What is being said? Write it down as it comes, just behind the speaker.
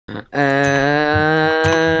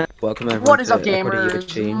welcome everyone What is to up, gamers?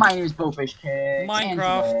 Equity UHC. My name is BowfishKick, and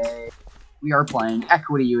Minecraft. today we are playing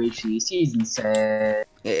Equity UHC Season 6.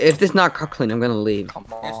 If this is not clean, I'm gonna leave. Come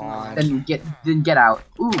It's on. not. Then get out.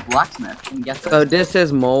 Ooh, blacksmith. Can we get So this? this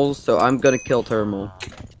says moles, so I'm gonna kill Thermal.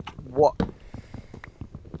 What?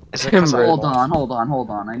 Is it 'cause I Timber. Hold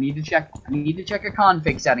on. I need to check a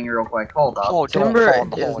config setting real quick. Hold up. Oh, don't Timber fall in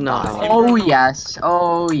the is hole and not. die.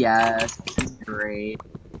 Oh yes. This is great.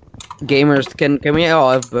 Gamers, can we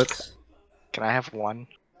all have books? Can I have one?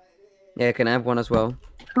 Yeah, can I have one as well?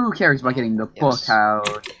 Who cares about getting the Yes. book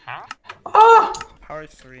out? Power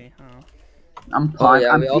 3, huh? I'm Oh, yeah,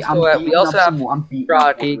 I'm we be- also I'm have- beating we also up have some- I'm beating Frog,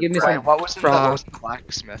 up can you give me some- Wait, some- what was the Frog.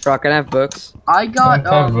 blacksmith? Bro, can I have books? I got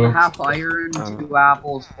I have books. half iron, Oh. 2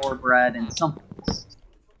 apples, 4 bread, and something.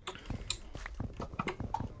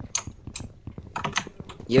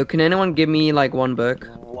 Yo, can anyone give me like one book?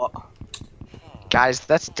 What? Guys,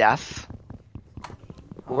 that's death.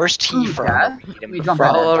 Where's T Ooh, from? death? We need him We before jump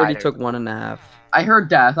Carl in I already died. took 1.5. I heard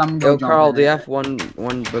death. I'm gonna Yo, jump Carl, in do you it. have one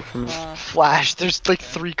book for me? Flash, there's like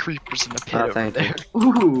 3 creepers in the pit Oh, over thank there. you.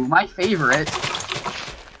 Ooh, my favorite.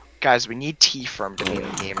 Guys, we need T from to be in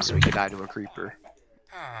the game so we can die to a creeper.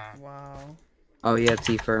 Wow. Oh yeah,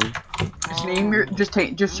 T firm. Just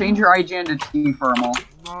change your IGN to T Thermal.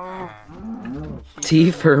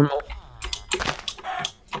 T thermal.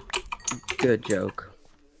 Good joke.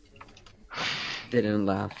 Didn't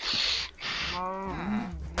laugh.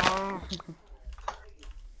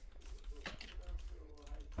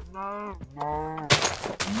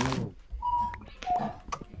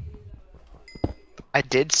 I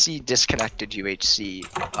did see disconnected UHC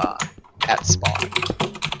at spawn.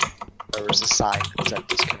 There was a sign that said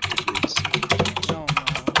disconnected UHC. No,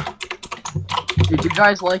 no. Did you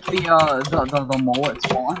guys like the mole at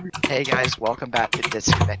spawn? Hey guys, welcome back to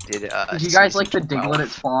disconnected. Did you guys season like the 12. diglet at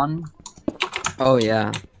spawn? Oh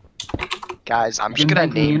yeah. Guys, I'm just Didn't gonna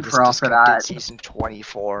thank me name in this for all for disconnected that. season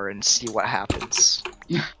 24 and see what happens.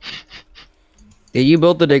 Did you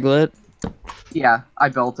build the diglet? Yeah, I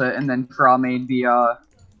built it, and then Fra made the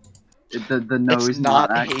nose It's not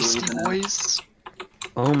actually hasty, in it. boys.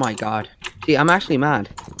 Oh my god. See, I'm actually mad.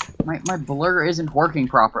 My blur isn't working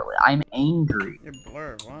properly. I'm angry. You're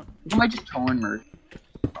blurred, what? Am I just tone merge?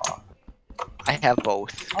 I have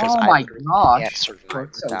both. 'Cause Oh I my literally gosh, can't survive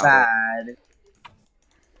it's so without it. bad.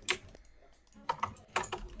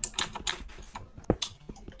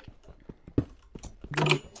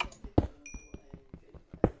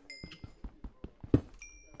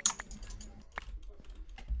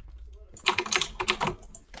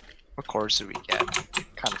 What cores did we get?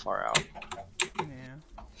 Kind of far out.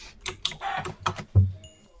 Yeah.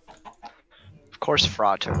 Of course,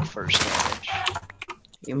 Fraud took first damage.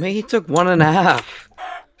 You mean he took 1.5?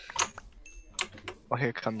 Well,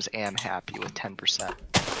 here comes Am Happy with 10%.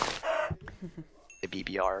 The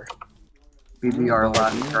BBR. BBR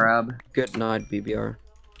last grab. Good night, BBR.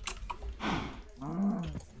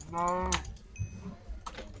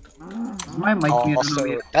 My mic muted Also, on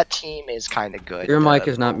me. that team is kind of good. Your mic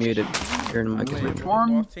The is not muted. Your mic is Wait, muted.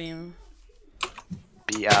 one? what team?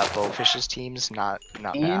 The Bowfish's team's not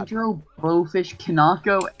bad. Andrew, Blowfish,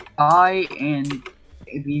 Kanako, I, and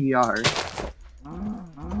BBR.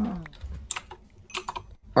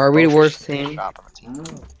 Are we the Bowfish worst did a good team? job on the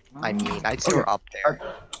team. I mean, I'd say we're up there.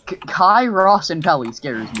 Kai, Ross, and Pelly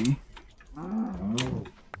scares me.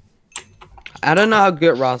 I don't know how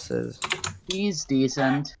good Ross is. He's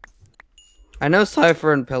decent. I know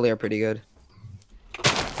Cypher and Pelly are pretty good.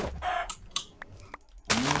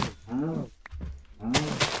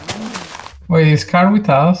 Wait, is Car with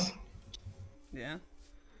us? Yeah.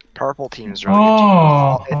 Purple team's really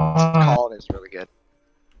Oh, good. Colin is really good.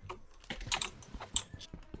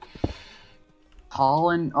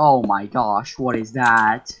 Colin, oh my gosh, what is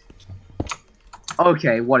that?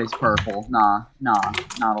 Okay, what is purple? Nah, not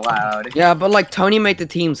allowed. Yeah, but like Tony made the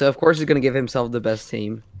team, so of course he's gonna give himself the best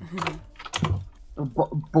team.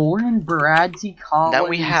 Born in Bradsy, Colin. Then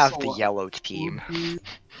we have the Sol- yellow team.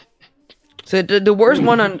 So the worst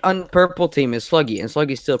one on purple team is Sluggy, and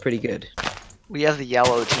Sluggy's still pretty good. We have the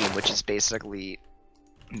yellow team, which is basically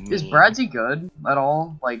Is me. Bradsy good at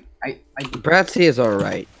all? Like, Bratsy is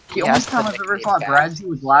alright. the He only has time the I've ever nickname thought back, Bradsy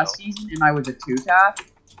was last so. season, and I was a 2-tap.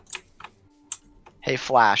 Hey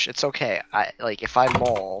Flash, it's okay. If I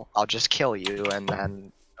mole, I'll just kill you, and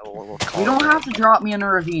then we'll call You don't it. have to drop me in a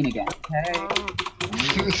ravine again, okay?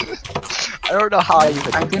 I don't know how I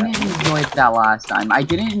even. I did that. didn't enjoy that last time. I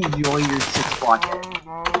didn't enjoy your 6-block hit.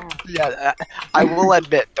 Yeah, I will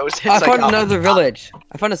admit those hits. I found got- another village.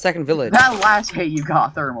 I found a second village. That last hit you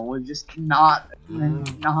got, Thermal, was just not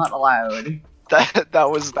allowed. That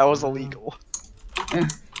was illegal.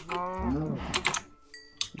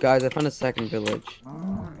 Guys, I found a second village.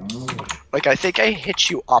 Like, I think I hit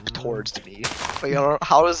you up towards me. Like, I don't know,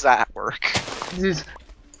 how does that work? This is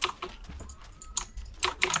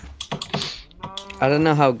I don't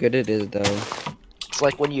know how good it is though. It's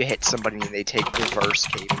like when you hit somebody and they take reverse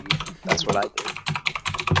KP. That's what I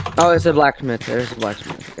did. Oh, it's a blacksmith. There's a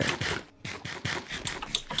blacksmith. Okay.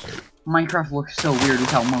 Minecraft looks so weird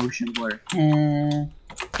without motion blur.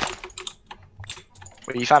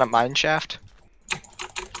 Wait, you found a mine shaft?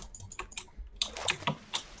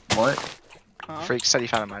 What? Huh? Freak said he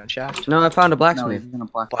found a mine shaft. No, I found a No, blacksmith. he's gonna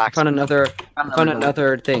black. I found another. I found village.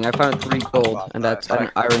 another thing. I found 3 gold, and that's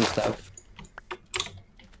an iron stuff.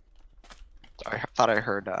 I thought I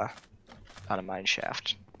heard found a mine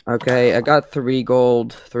shaft. Okay, I got 3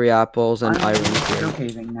 gold, 3 apples, and I'm iron still here.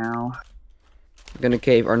 caving now. I'm gonna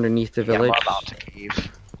cave underneath the Yeah, village. we're about to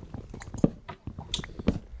cave.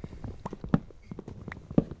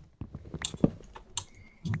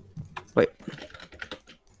 Wait.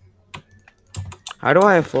 How do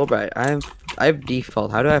I have Fulbright? I have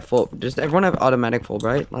default. How do I have full? Does everyone have automatic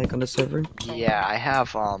Fulbright like on the server? Yeah, I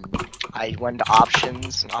have I went to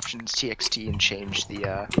options and options TXT and changed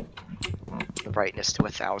the brightness to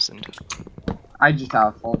 1000. I just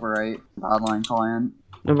have Fulbright, Godline client.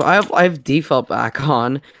 No, but I have default back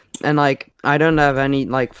on, and like I don't have any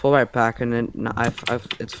like Fulbright back, and then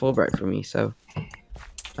it's Fulbright for me. So I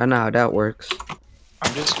don't know how that works.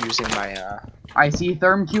 I'm just using my I see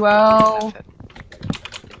ThermQL. method.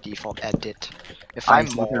 The default edit. If I I'm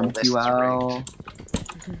see mole, this is ThermQL.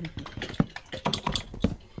 rigged.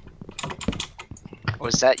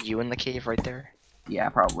 Was that you in the cave right there? Yeah,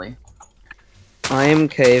 probably. I am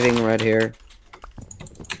caving right here.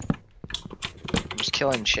 I'm just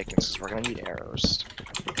killing chickens because we're gonna need arrows.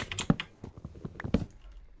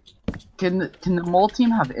 Can the mole team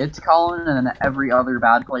have its Colin and then every other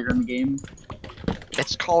bad player in the game?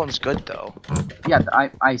 It's Colin's good though. Yeah,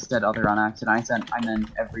 I said other on accident. I meant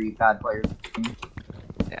every bad player. In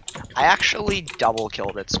the game. I actually double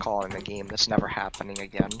killed its call in the game. That's never happening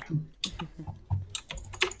again.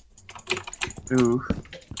 Ooh.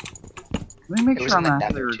 Let me make It was sure in I'm the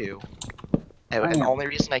after. nether too. And the yeah. only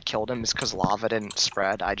reason I killed him is because lava didn't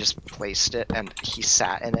spread. I just placed it and he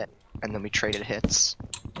sat in it, and then we traded hits.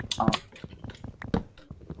 Oh.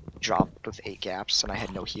 Dropped with 8 gaps, and I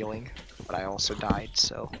had no healing, but I also died.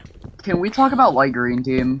 So Can we talk about light green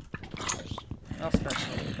team?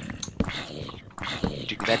 Especially.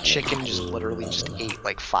 dude, that chicken just literally just ate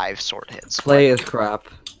like 5 sword hits. Play is crap.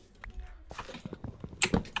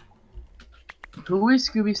 Who is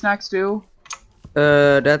Scooby Snacks to?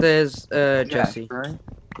 That is Jesse. Right?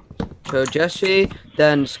 So Jesse,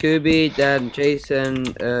 then Scooby, then Jason,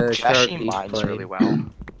 Jesse Sharky mines played. really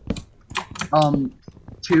well.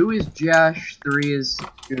 2 is Jesh, 3 is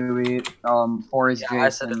Scooby, 4 is Yeah, I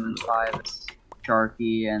said Jason, 5 is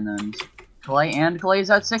Sharky, and then Clay, and Clay's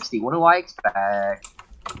at 60. What do I expect?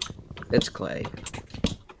 It's Clay.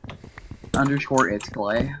 Underscore it's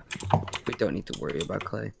Clay. We don't need to worry about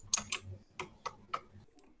Clay.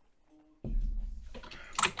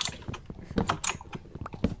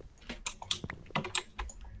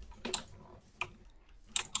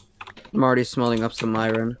 I'm already smelling up some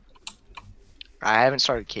iron. I haven't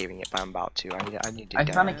started caving it, but I'm about to. I need to I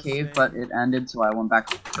get found a it. cave, but it ended, so I went back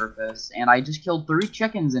to the surface, and I just killed 3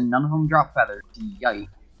 chickens, and none of them dropped feathers. Yikes.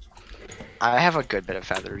 I have a good bit of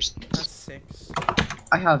feathers. That's 6.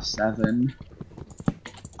 I have 7.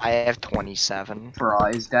 I have 27.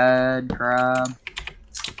 Fry's dead, crab.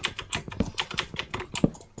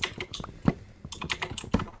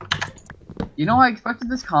 You know, I expected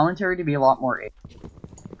this commentary to be a lot more.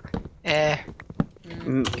 Eh.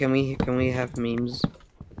 Can we have memes?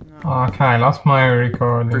 No. Okay, I lost my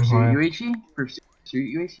recording. Pursue Why? Yuichi? Pursue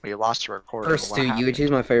Yuichi? We lost the recording. First What two, happened?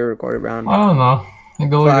 Yuichi's my favorite recorded round. I don't know. He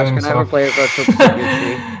deleted Flash, can I have a himself. player card for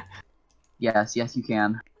Yuichi? Yes, yes, you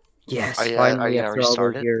can. Yes, Are you finally gonna after all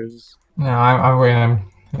restart those it? years. No, I'm with him.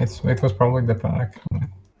 It was probably the pack.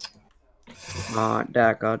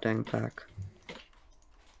 That goddamn pack.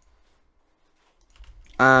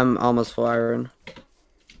 I'm almost full iron.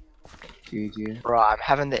 GG. Bro, I'm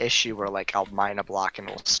having the issue where like I'll mine a block and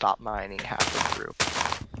it'll stop mining halfway through.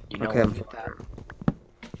 You know Okay, when I'm you get that?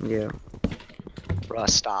 Yeah. Bruh,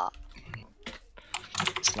 stop.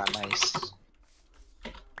 It's not nice.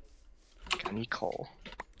 I need coal.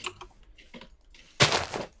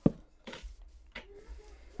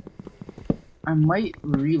 I might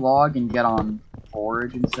relog and get on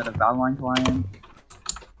Forge instead of Godline Client.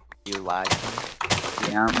 You lag.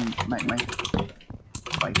 Yeah, might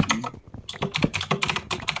fight me.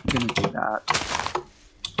 I'm gonna do that.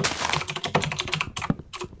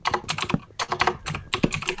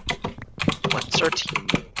 What's our team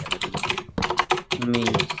gonna be? Me.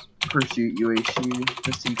 Pursuit UHC,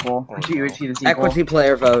 the sequel. Oh, Pursuit no. UHC, the sequel. Equity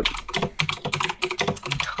player vote.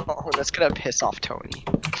 Oh, that's gonna piss off Tony.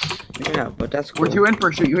 Yeah, but that's cool. We're doing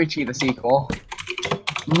Pursuit UHC, the sequel.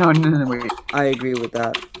 No, wait. I agree with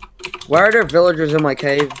that. Why are there villagers in my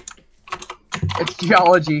cave? It's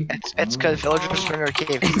geology. It's because villagers are in our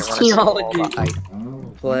cave. and It's they wanna see all geology. the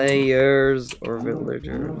item. Players or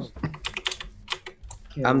villagers?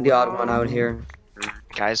 I'm the odd one out here.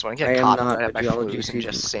 Guys, want to I get am caught not at a my geology flus and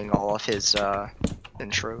just student. sing all of his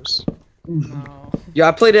intros? No. Yeah,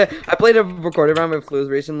 I played a recorded round with Flus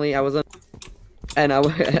recently. I wasn't, and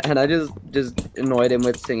I just annoyed him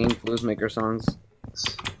with singing Flus Maker songs.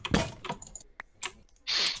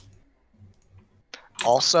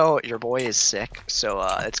 Also, your boy is sick, so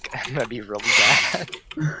it's gonna be really bad.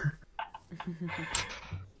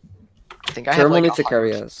 I think I have Thermal like needs to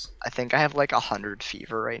carry us. I think I have like 100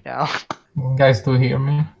 fever right now. You guys do hear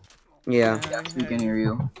me? Yeah. Yes, we can hear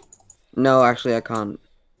you. No, actually, I can't.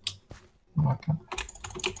 Okay.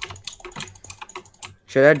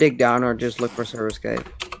 Should I dig down or just look for service cave?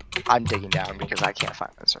 I'm digging down because I can't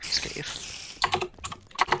find the surface cave.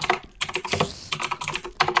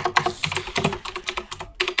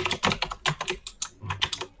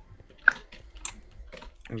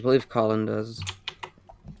 I believe Colin does.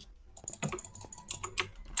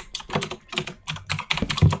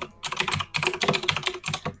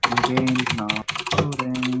 Game's not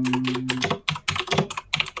loading.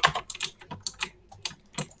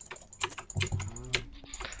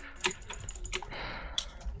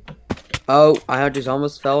 Oh, I just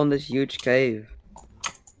almost fell in this huge cave.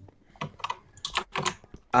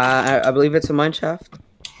 I believe it's a mine shaft.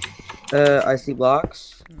 I see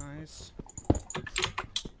blocks. Nice.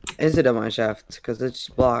 Is it a mine shaft? Because it's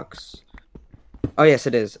blocks. Oh yes,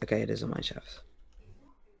 it is. Okay, it is a mine shaft.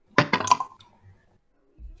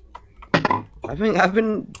 I've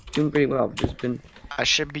been doing pretty well. I've just been. I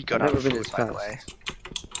should be good I've on never been food, this by the way. fast.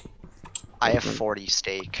 I have 40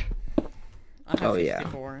 steak. I have Oh, yeah.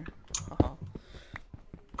 54. Haha.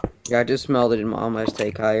 Yeah, I just smelled it in my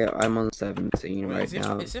steak. I'm on 17 Wait, right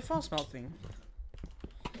now. is it fall smelting?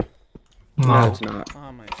 No, No, it's not.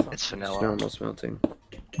 Oh my fuck. It's It's vanilla. normal smelting.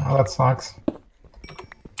 oh, that sucks.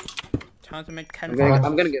 Time to make 10 I'm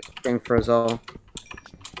farms. gonna get spring for us all.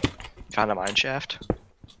 Found a mine shaft.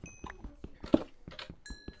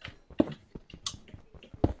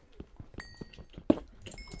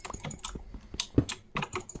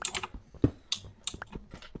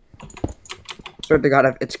 Swear to God,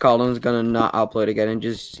 if it's Colin's gonna not upload again and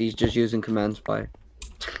he's just using command spy.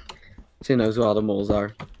 So he knows who all the moles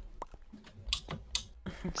are.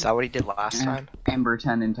 Is that what he did last Yeah. time? Amber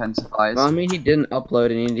 10 intensifies. Well, I mean, he didn't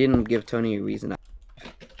upload and he didn't give Tony a reason.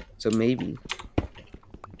 So maybe.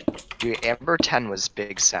 Dude, Amber 10 was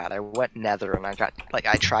big sad. I went nether and I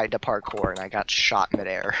tried to parkour and I got shot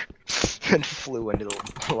midair and flew into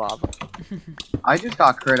the lava. I just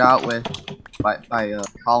got crit out by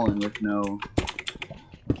Colin with no.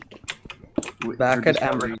 Back at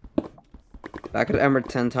Ember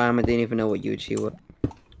 10 time, I didn't even know what Yuchi was.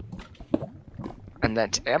 And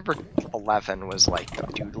then Amber 11 was like, the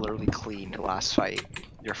dude literally cleaned last fight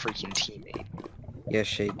your freaking teammate. Yeah,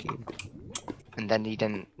 shaky. And then he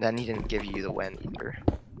didn't give you the win either.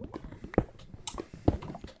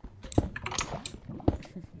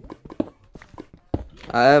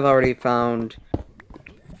 I have already found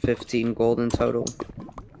 15 gold in total.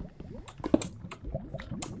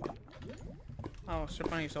 Oh,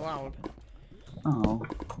 Serpent is so loud. Oh,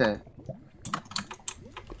 okay.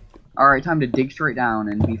 Alright, time to dig straight down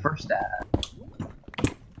and be first at.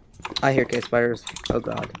 I hear cave spiders. Oh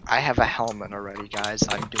god. I have a helmet already, guys.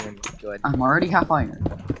 I'm doing good. I'm already half iron.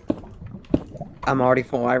 I'm already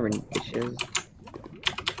full iron, bitches.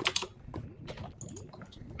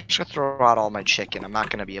 I'm just gonna throw out all my chicken. I'm not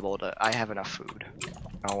gonna be able to. I have enough food.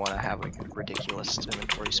 I don't want to have like ridiculous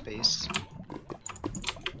inventory space.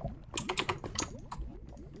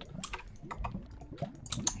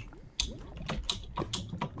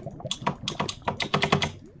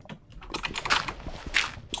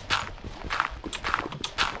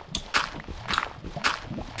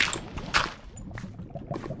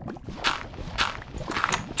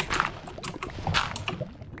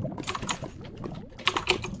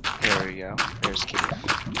 There we go. There's cave.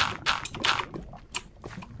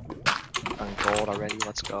 On gold already.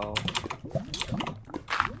 Let's go.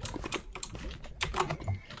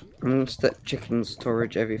 I'm gonna set chicken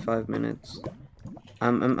storage every 5 minutes.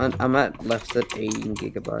 I'm at left at 18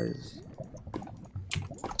 gigabytes.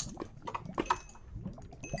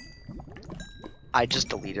 I just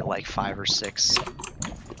deleted like 5 or 6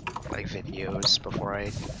 like videos before I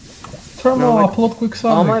Thermal, No, upload quick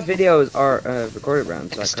summary. All my videos are recorded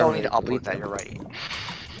rounds. So I still can't need to really upload delete that. them. You're right.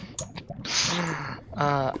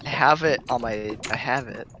 I have it on my. I have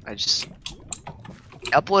it. I just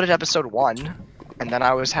uploaded episode 1, and then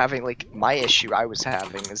I was having like my issue I was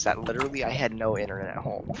having is that literally I had no internet at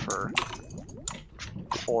home for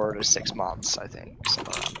 4 to 6 months, I think,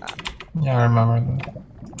 somewhere around that. Yeah, I remember that.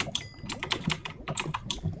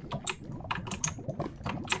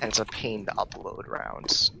 And it's a pain to upload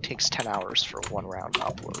rounds. It takes 10 hours for one round to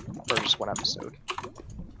upload, or just one episode.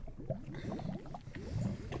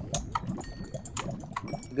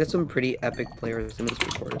 Get some pretty epic players in this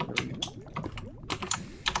recorded room.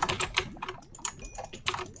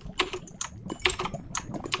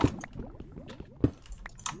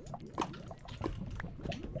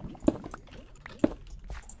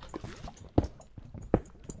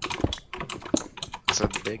 It's a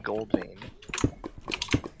big gold vein.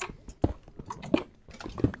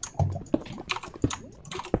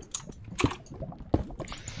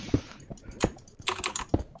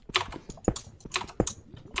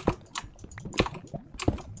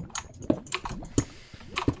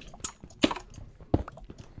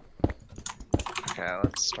 Okay,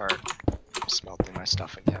 let's start smelting my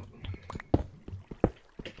stuff again.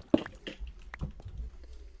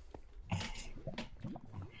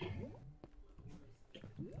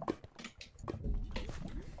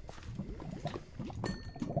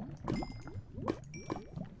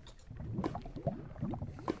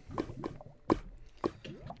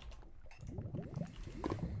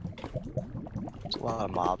 There's a lot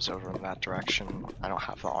of mobs over in that direction. I don't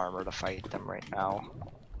have the armor to fight them right now.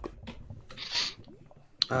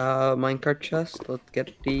 Minecart chest. Let's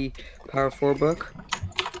get the Power 4 book.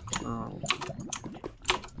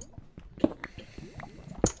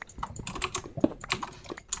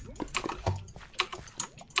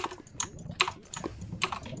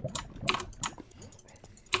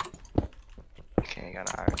 Okay, I got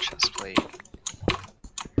an iron chest plate.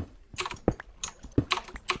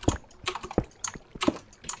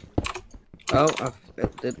 Oh,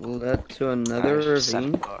 it led to another Alright,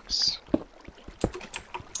 7 ravine. books.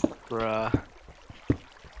 Bruh.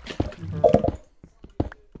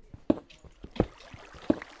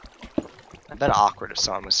 I've been awkward if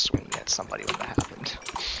someone was swinging at somebody when that happened.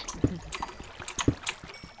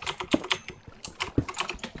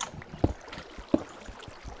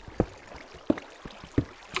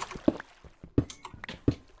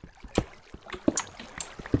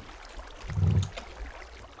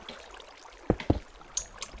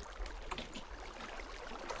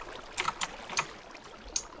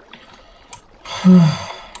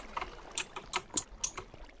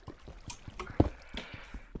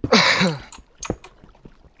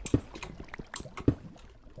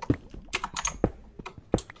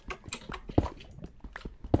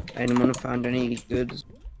 Anyone found any goods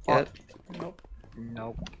yet? Nope.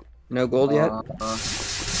 Nope. No gold yet?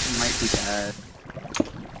 He might be dead.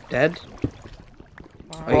 Dead?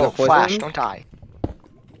 Fine. Oh, you Oh, got Flash, poisoned? don't die.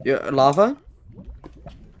 Yeah, lava?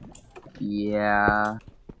 Yeah.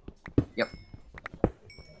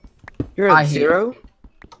 You're I at hate- 0?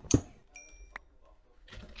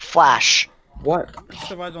 Flash. What?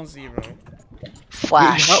 Survived on 0.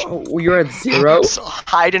 Flash. You're at 0? So,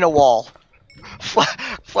 hide in a wall.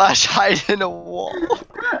 Flash, hide in a wall.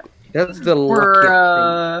 That's the We're,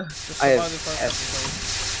 luckiest Just I have survived the first episode.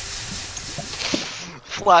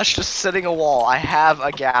 Flash just sitting a wall. I have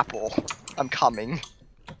a gapple. I'm coming.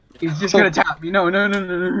 he's just gonna tap me. No.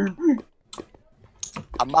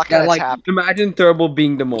 I'm not thing. Yeah, gonna like, tap. imagine Thurble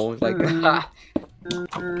being the mole. Like, ha.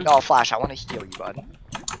 No, Flash, I want to heal you, bud.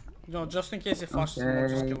 No, just in case it flashes, Okay.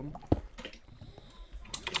 just kill him.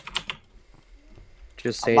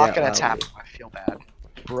 Just I'm say not that gonna loudly. tap. I feel bad.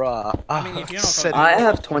 Bruh. I mean, if you're not sitting- gonna- I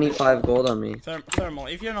have 25 gold on me. Thermal,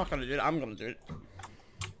 if you're not gonna do it, I'm gonna do it.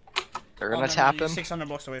 They're gonna Oh, no, tap you're him. 600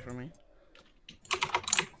 blocks away from me.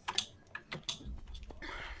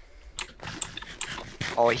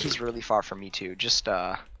 Oh, he's really far from me too. Just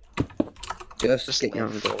Just get your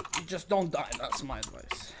own live. gold. Just don't die, that's my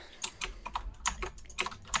advice.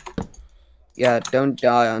 Yeah, don't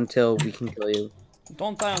die until we can kill you.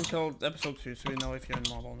 Don't die until episode 2 so we know if you're in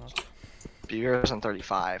mob or not. viewers on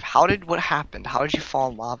 35. What happened? How did you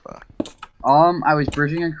fall in lava? I was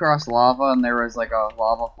bridging across lava and there was like a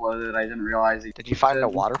lava flow that I didn't realize it. Did you find a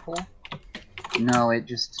water pool? No, it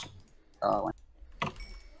just went.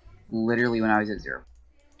 Literally when I was at 0.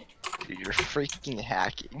 Dude, you're freaking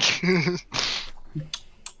hacking.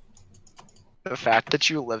 The fact that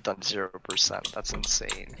you lived on 0%, that's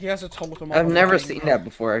insane. He has a totem. I've never seen that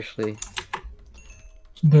before, actually.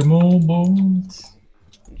 The mobiles.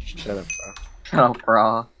 Shut up, bro. Shut up,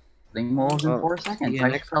 bro. Thing moves in Well, 4 seconds. yeah, I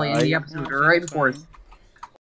should next probably end time. the No, episode see, right it's before fine.